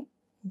 something,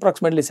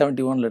 approximately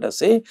 71 let us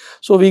say.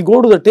 So, we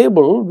go to the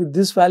table with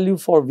this value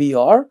for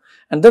VR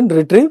and then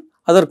retrieve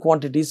other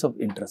quantities of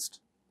interest.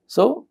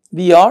 So,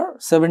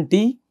 VR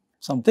 70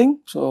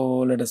 something. So,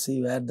 let us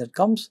see where that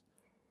comes.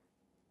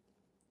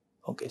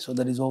 Okay. So,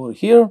 that is over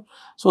here.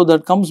 So,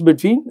 that comes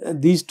between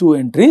these two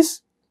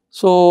entries.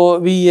 So,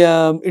 we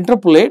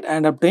interpolate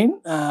and obtain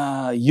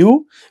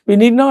U. We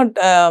need not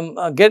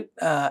get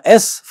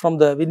S from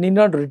the, we need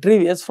not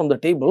retrieve S from the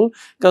table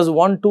because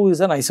 1, 2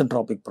 is an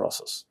isentropic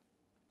process.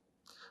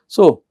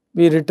 So,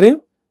 we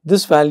retrieve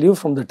this value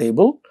from the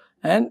table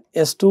and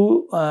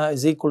S2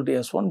 is equal to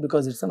S1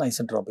 because it is an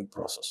isentropic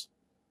process.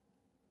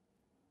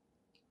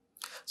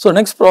 So,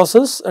 next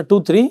process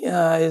 2, 3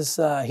 is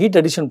heat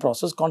addition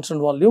process, constant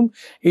volume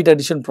heat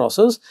addition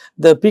process.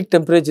 The peak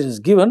temperature is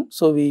given.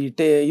 So, we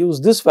use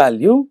this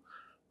value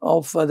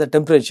of the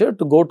temperature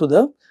to go to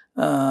the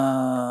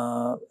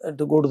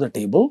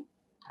table.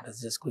 Let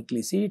us just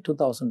quickly see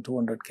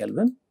 2200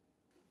 Kelvin.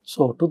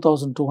 So,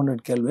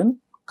 2200 Kelvin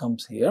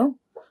comes here.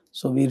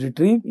 So, we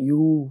retrieve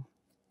U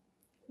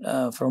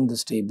from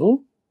this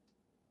table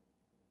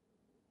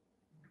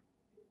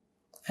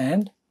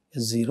and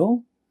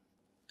S0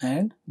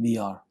 and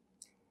VR.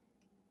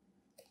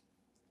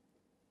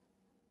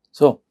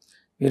 So,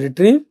 we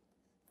retrieve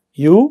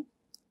U,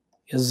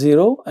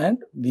 S0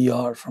 and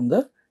VR from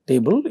the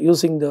table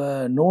using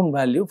the known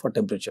value for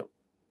temperature.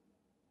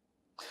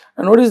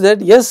 And notice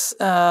that S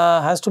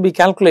has to be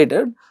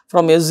calculated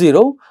from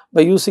S0 by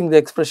using the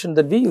expression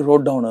that we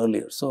wrote down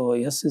earlier. So,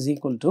 S is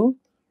equal to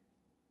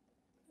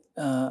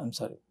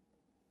S0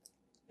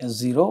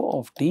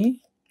 of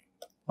T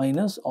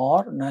minus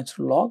R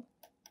natural log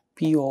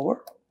P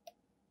over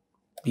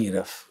P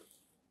ref.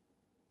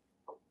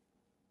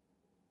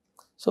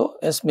 So,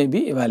 S may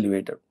be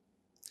evaluated.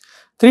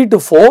 3 to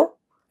 4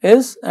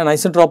 is an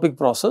isentropic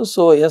process.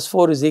 So,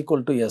 S4 is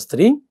equal to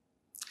S3,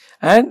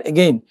 and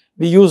again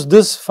we use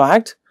this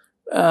fact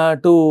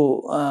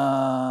to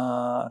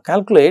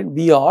calculate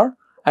VR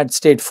at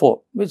state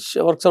 4, which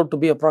works out to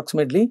be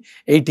approximately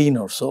 18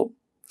 or so.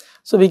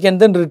 So, we can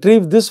then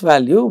retrieve this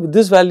value. With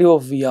this value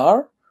of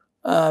VR,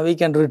 we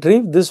can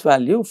retrieve this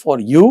value for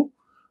U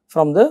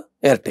from the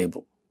air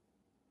table.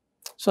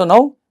 So,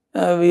 now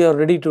we are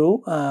ready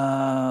to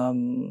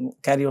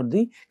carry out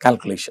the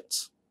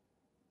calculations.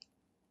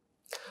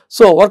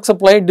 So, work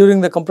supplied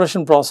during the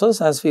compression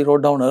process, as we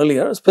wrote down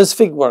earlier,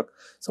 specific work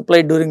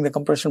supplied during the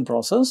compression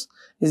process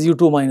is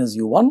U2 minus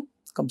U1,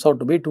 comes out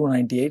to be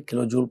 298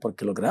 kilojoule per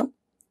kilogram.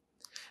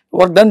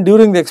 Work done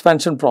during the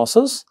expansion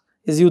process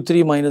is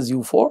U3 minus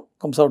U4,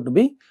 comes out to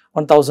be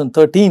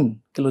 1013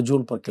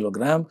 kilojoule per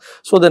kilogram.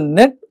 So, the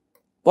net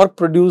work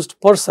produced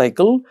per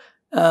cycle,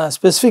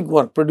 specific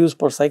work produced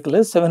per cycle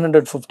is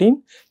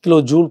 715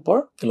 kilojoule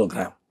per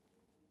kilogram.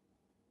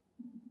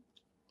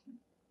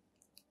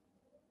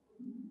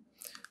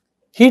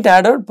 Heat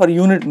added per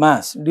unit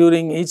mass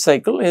during each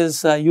cycle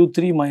is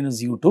U3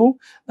 minus U2,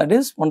 that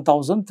is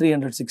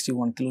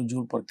 1361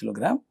 kilojoule per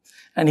kilogram,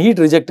 and heat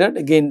rejected,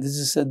 again this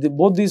is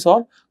both these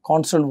are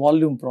constant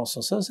volume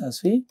processes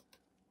as we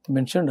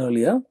mentioned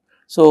earlier.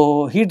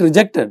 So, heat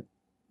rejected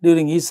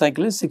during each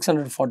cycle is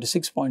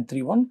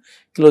 646.31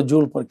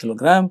 kilojoule per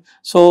kilogram.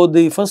 So,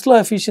 the first law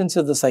efficiency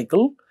of the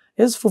cycle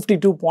is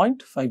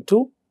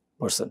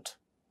 52.52%.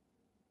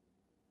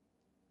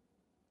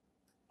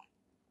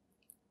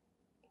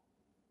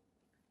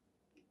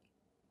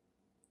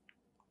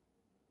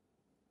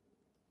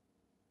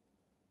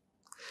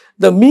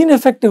 The mean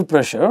effective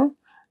pressure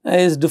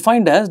is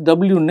defined as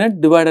W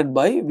net divided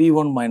by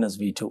V1 minus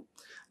V2.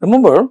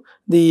 Remember,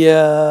 the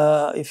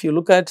if you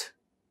look at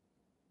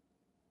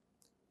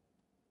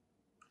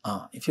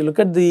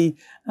the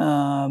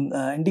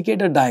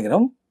indicator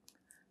diagram,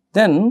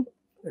 then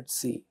let us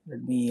see,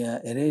 let me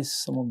erase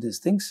some of these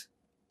things.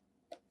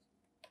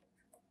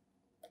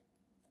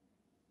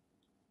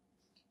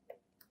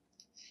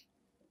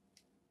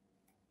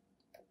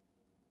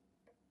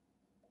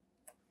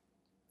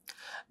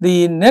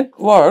 The net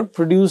work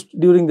produced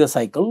during the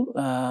cycle,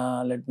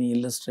 let me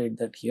illustrate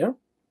that here.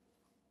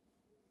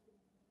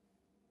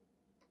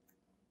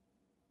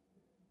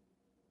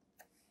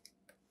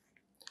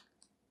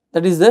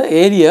 That is the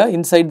area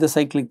inside the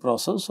cyclic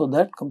process. So,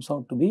 that comes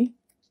out to be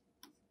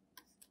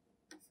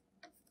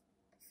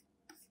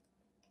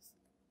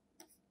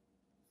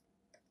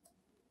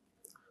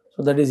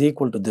So, that is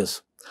equal to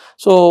this.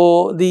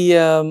 So, the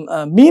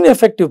mean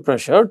effective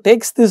pressure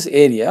takes this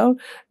area,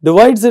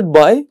 divides it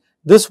by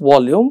this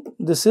volume,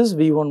 this is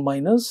V1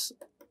 minus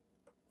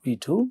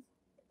V2,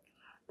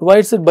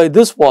 divides it by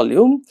this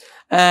volume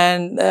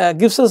and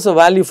gives us a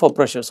value for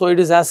pressure. So, it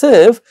is as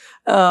if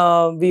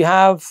we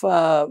have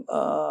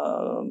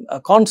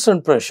a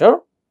constant pressure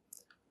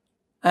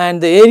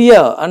and the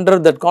area under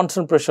that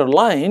constant pressure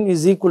line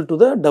is equal to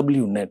the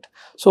W net.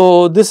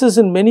 So, this is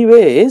in many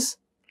ways,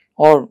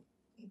 or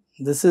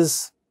this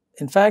is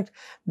in fact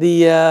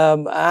the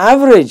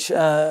average,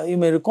 you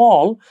may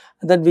recall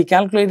that we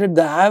calculated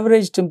the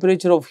average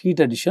temperature of heat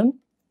addition.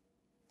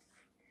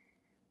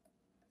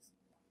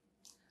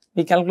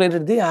 We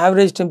calculated the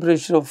average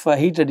temperature of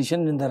heat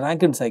addition in the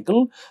Rankine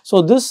cycle.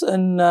 So, this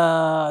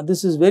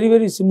is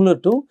very similar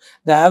to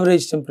the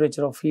average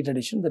temperature of heat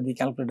addition that we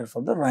calculated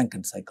for the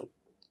Rankine cycle.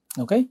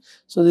 Okay.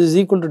 So, this is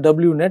equal to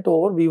W net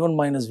over V1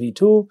 minus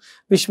V2,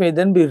 which may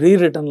then be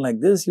rewritten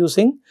like this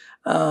using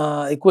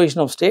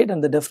equation of state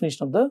and the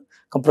definition of the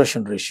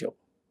compression ratio.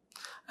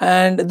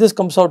 And this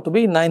comes out to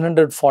be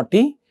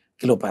 940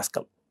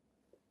 kilopascal.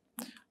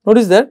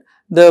 Notice that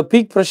the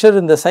peak pressure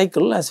in the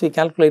cycle as we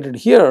calculated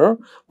here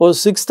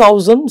was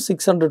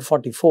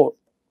 6644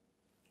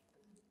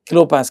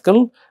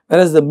 kilopascal,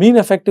 whereas the mean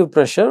effective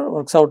pressure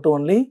works out to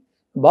only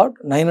about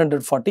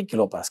 940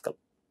 kilopascal.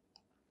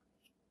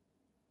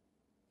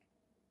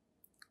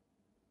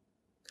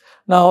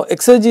 Now,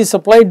 exergy is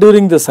supplied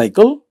during the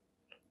cycle.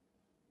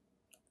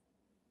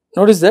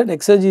 Notice that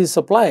exergy is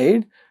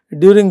supplied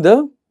during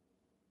the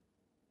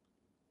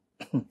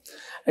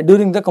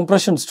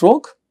compression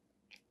stroke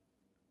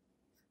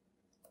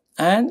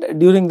and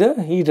during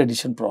the heat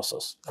addition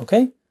process.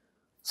 Okay.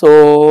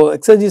 So,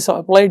 exergy is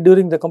applied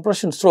during the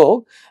compression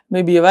stroke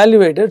may be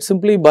evaluated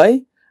simply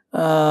by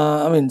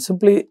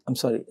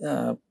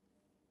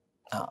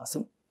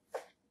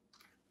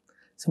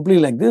simply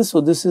like this.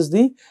 So, this is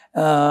the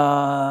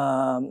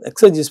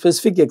exergy,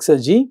 specific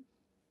exergy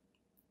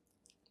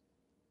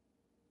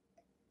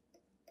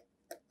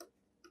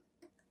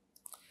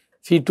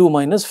Phi2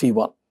 minus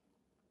Phi1,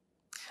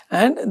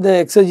 and the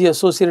exergy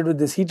associated with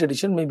this heat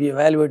addition may be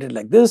evaluated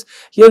like this.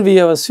 Here we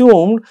have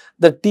assumed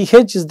that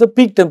TH is the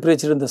peak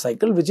temperature in the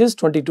cycle, which is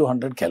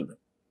 2200 Kelvin.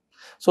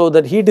 So,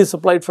 that heat is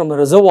supplied from a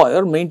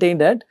reservoir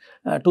maintained at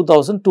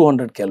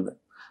 2200 Kelvin.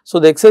 So,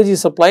 the exergy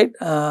supplied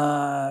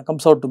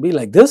comes out to be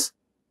like this.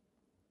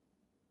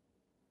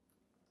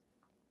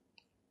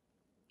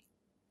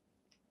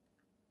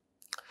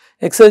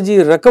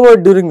 Exergy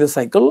recovered during the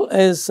cycle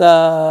is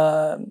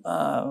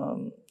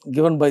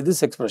given by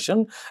this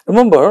expression.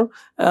 Remember,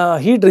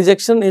 heat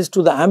rejection is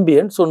to the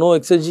ambient, so no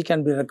exergy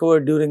can be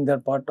recovered during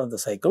that part of the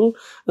cycle.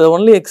 The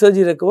only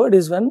exergy recovered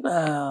is when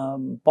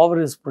power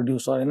is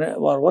produced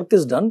or work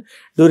is done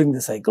during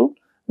the cycle,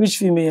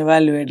 which we may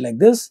evaluate like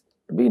this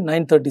to be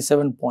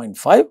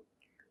 937.5.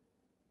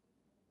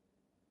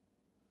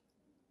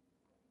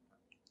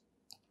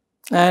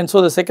 And so,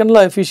 the second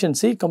law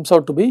efficiency comes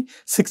out to be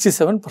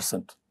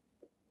 67%.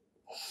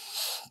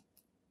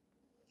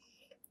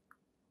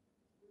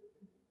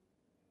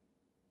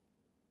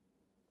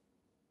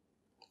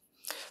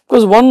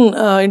 Because one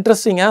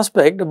interesting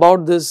aspect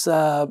about this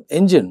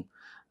engine,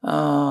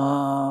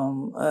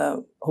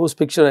 whose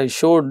picture I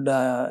showed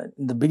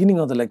in the beginning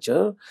of the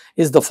lecture,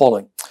 is the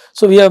following.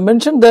 So, we have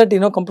mentioned that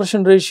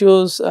compression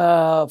ratios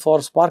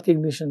for spark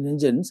ignition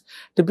engines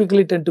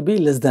typically tend to be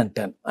less than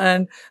 10,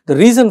 and the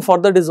reason for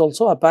that is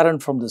also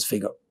apparent from this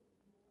figure.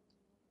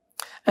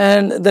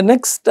 And the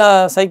next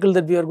cycle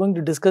that we are going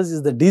to discuss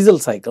is the diesel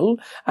cycle,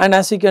 and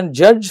as you can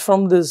judge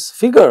from this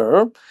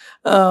figure,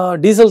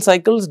 diesel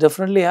cycles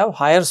definitely have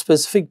higher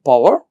specific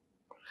power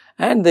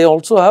and they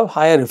also have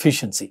higher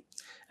efficiency,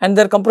 and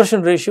their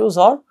compression ratios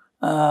are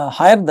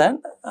higher than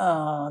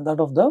that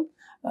of the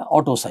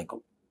Otto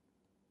cycle.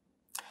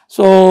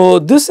 So,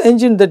 this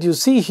engine that you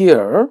see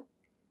here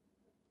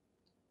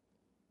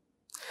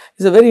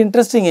is a very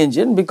interesting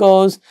engine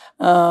because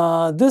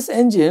this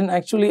engine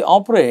actually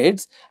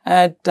operates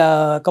at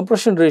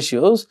compression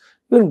ratios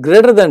even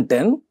greater than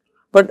 10,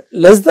 but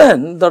less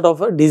than that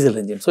of a diesel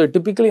engine. So, it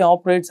typically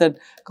operates at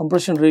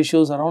compression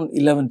ratios around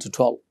 11 to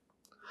 12.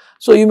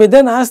 So, you may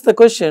then ask the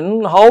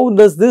question, how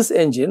does this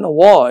engine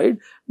avoid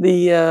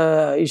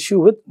the issue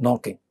with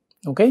knocking?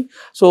 Okay.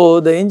 So,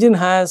 the engine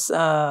has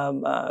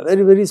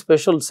very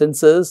special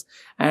sensors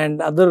and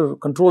other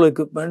control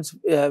equipments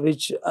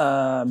which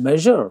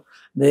measure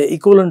the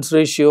equivalence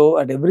ratio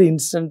at every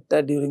instant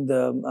during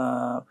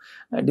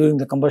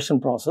the combustion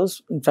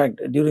process, in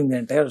fact during the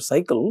entire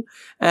cycle,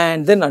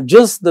 and then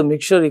adjust the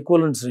mixture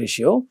equivalence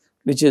ratio,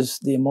 which is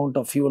the amount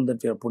of fuel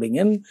that we are putting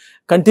in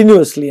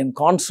continuously and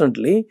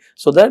constantly,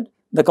 so that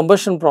the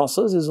combustion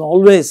process is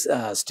always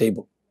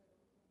stable.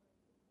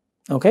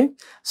 Okay.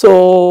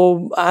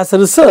 So, as a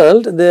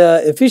result,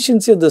 the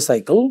efficiency of the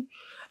cycle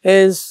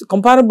is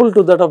comparable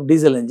to that of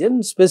diesel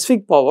engine,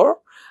 specific power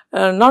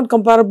not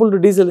comparable to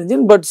diesel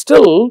engine, but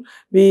still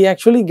we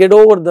actually get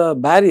over the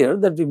barrier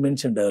that we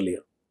mentioned earlier.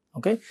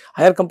 Okay.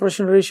 Higher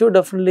compression ratio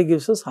definitely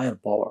gives us higher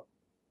power.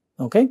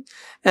 okay.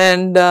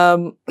 And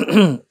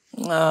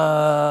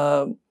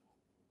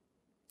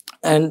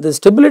and the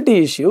stability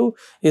issue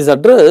is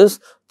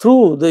addressed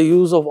through the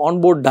use of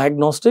onboard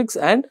diagnostics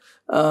and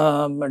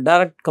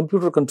direct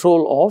computer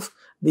control of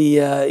the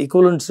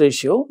equivalence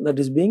ratio that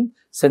is being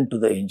sent to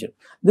the engine.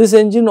 This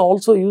engine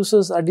also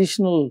uses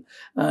additional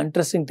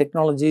interesting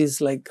technologies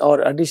like,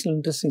 or additional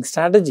interesting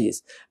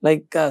strategies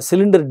like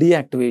cylinder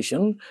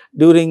deactivation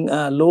during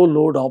low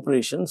load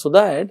operation, so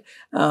that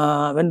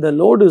when the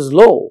load is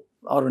low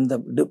or when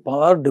the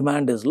power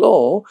demand is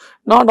low,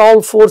 not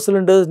all 4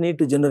 cylinders need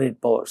to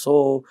generate power.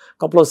 So,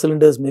 couple of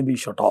cylinders may be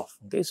shut off.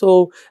 Okay.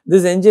 So,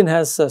 this engine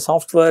has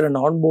software and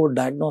onboard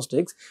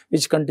diagnostics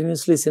which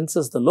continuously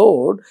senses the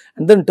load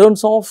and then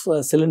turns off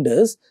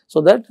cylinders,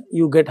 so that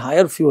you get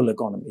higher fuel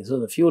economy. So,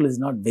 the fuel is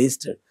not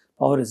wasted,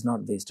 power is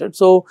not wasted.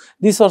 So,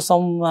 these are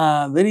some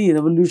very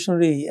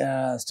revolutionary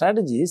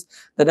strategies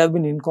that have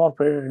been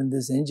incorporated in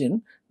this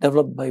engine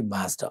developed by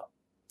Mazda,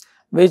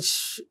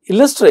 which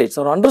illustrates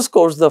or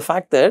underscores the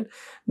fact that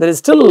there is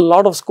still a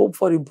lot of scope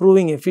for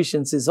improving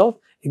efficiencies of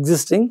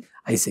existing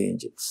IC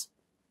engines.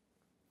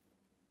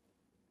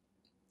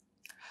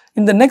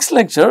 In the next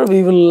lecture,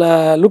 we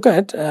will look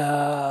at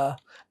the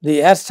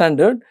air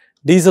standard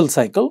diesel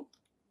cycle,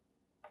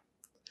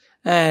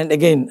 and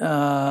again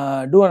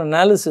do an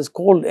analysis,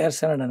 cold air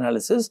standard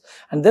analysis,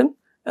 and then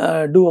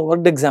do a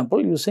worked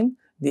example using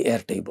the air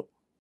table.